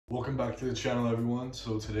Welcome back to the channel, everyone.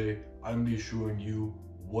 So today I'm going to be showing you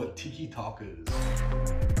what Tiki Taka is.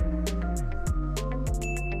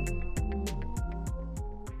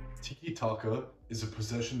 Tiki Taka is a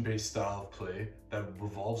possession-based style of play that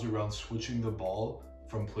revolves around switching the ball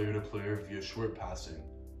from player to player via short passing,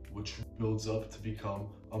 which builds up to become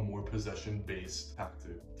a more possession-based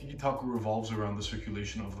tactic. Tiki Taka revolves around the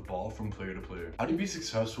circulation of the ball from player to player. How do you be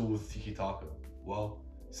successful with Tiki Taka? Well,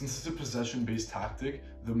 since it's a possession-based tactic,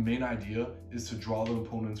 the main idea is to draw the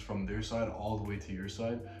opponents from their side all the way to your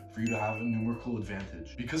side for you to have a numerical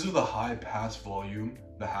advantage. Because of the high pass volume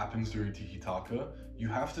that happens during Tiki Taka, you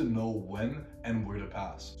have to know when and where to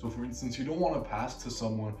pass. So for instance, you don't want to pass to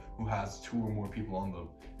someone who has 2 or more people on them.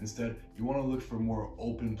 Instead, you want to look for more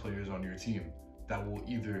open players on your team that will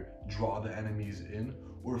either draw the enemies in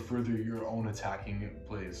or further your own attacking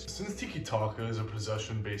plays. Since Tiki Taka is a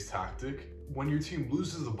possession-based tactic, when your team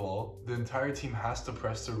loses the ball, the entire team has to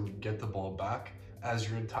press to get the ball back, as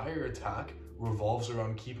your entire attack revolves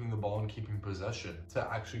around keeping the ball and keeping possession to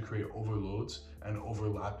actually create overloads and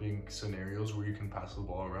overlapping scenarios where you can pass the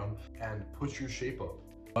ball around and put your shape up.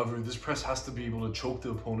 However, this press has to be able to choke the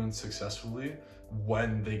opponent successfully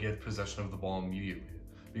when they get possession of the ball immediately,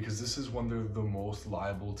 because this is when they're the most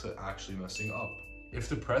liable to actually messing up. If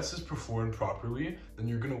the press is performed properly, then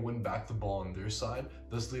you're going to win back the ball on their side,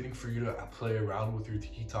 thus leading for you to play around with your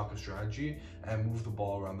Tiki-Taka strategy and move the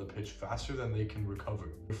ball around the pitch faster than they can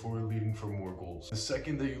recover, before leading for more goals. The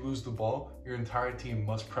second that you lose the ball, your entire team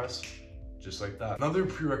must press just like that. Another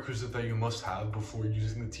prerequisite that you must have before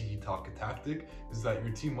using the Tiki-Taka tactic is that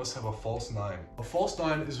your team must have a false 9. A false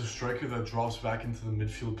 9 is a striker that drops back into the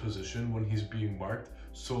midfield position when he's being marked,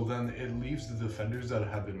 so then it leaves the defenders that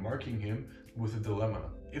have been marking him with a dilemma.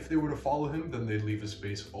 If they were to follow him, then they'd leave a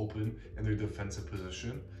space open in their defensive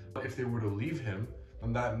position. But if they were to leave him,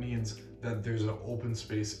 then that means that there's an open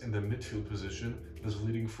space in the midfield position that's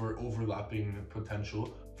leading for overlapping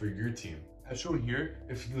potential for your team. As shown here,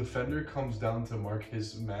 if the defender comes down to mark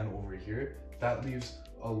his man over here, that leaves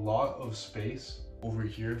a lot of space over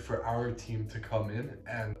here for our team to come in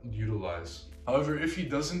and utilize. However, if he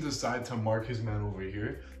doesn't decide to mark his man over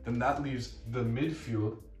here, then that leaves the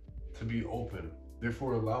midfield to be open,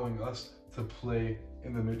 therefore allowing us to play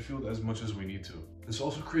in the midfield as much as we need to. This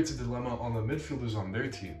also creates a dilemma on the midfielders on their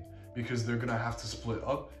team, because they're gonna have to split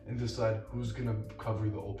up and decide who's gonna cover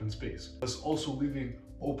the open space, thus also leaving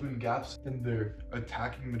open gaps in their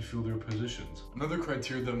attacking midfielder positions. Another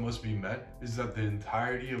criteria that must be met is that the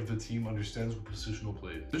entirety of the team understands what positional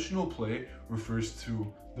play is. Positional play refers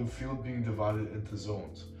to the field being divided into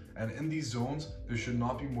zones, and in these zones there should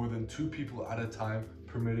not be more than 2 people at a time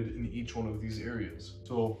permitted in each one of these areas.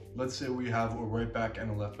 So let's say we have a right back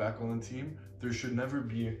and a left back on the team. There should never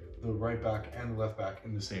be the right back and the left back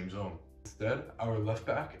in the same zone. Instead, our left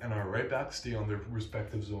back and our right back stay on their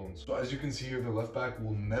respective zones. So as you can see here, the left back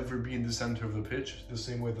will never be in the center of the pitch the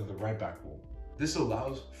same way that the right back will. This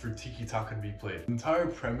allows for Tiki-Taka to be played. The entire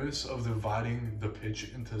premise of dividing the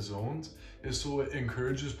pitch into zones is so it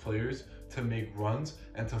encourages players to make runs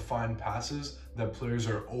and to find passes that players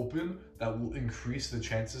are open that will increase the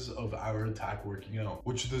chances of our attack working out,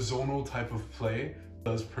 which the zonal type of play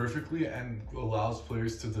does perfectly and allows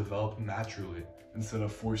players to develop naturally instead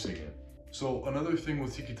of forcing it. So another thing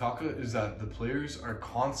with Tiki-Taka is that the players are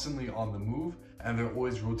constantly on the move and they're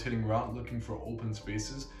always rotating around looking for open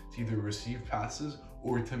spaces to either receive passes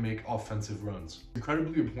or to make offensive runs. It's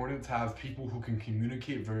incredibly important to have people who can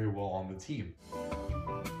communicate very well on the team,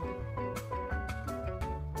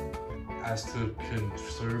 as to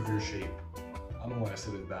conserve your shape. I don't know why I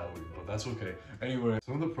said it that way, but that's okay. Anyway,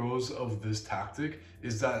 some of the pros of this tactic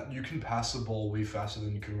is that you can pass the ball way faster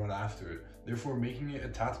than you can run after it, therefore making it a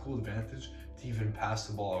tactical advantage to even pass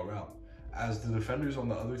the ball around, as the defenders on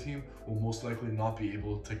the other team will most likely not be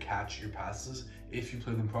able to catch your passes if you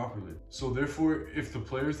play them properly. So therefore, if the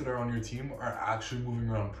players that are on your team are actually moving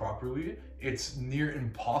around properly, it's near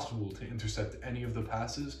impossible to intercept any of the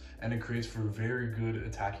passes, and it creates for very good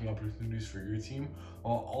attacking opportunities for your team,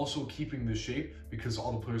 while also keeping the shape because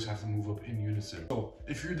all the players have to move up in unison. So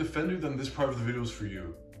if you're a defender, then this part of the video is for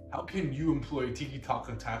you. How can you employ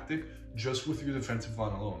Tiki-Taka tactic just with your defensive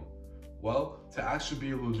line alone? Well, to actually be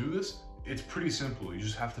able to do this, it's pretty simple. You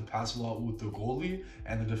just have to pass a lot with the goalie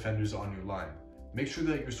and the defenders on your line. Make sure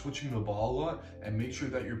that you're switching the ball a lot, and make sure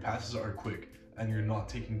that your passes are quick and you're not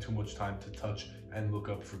taking too much time to touch and look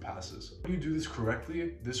up for passes. When you do this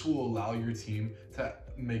correctly, this will allow your team to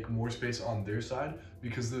make more space on their side,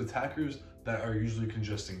 because the attackers that are usually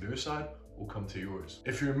congesting their side will come to yours.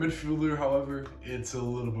 If you're a midfielder, however, it's a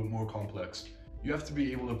little bit more complex. You have to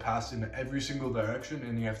be able to pass in every single direction,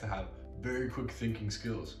 and you have to have very quick thinking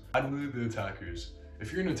skills. Finally, the attackers.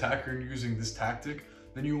 If you're an attacker and using this tactic,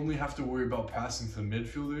 then you only have to worry about passing to the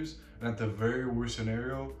midfielders, and at the very worst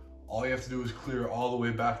scenario, all you have to do is clear all the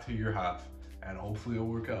way back to your half, and hopefully it'll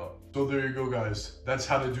work out. So there you go guys, that's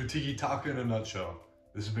how to do Tiki Taka in a nutshell.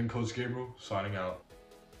 This has been Coach Gabriel, signing out.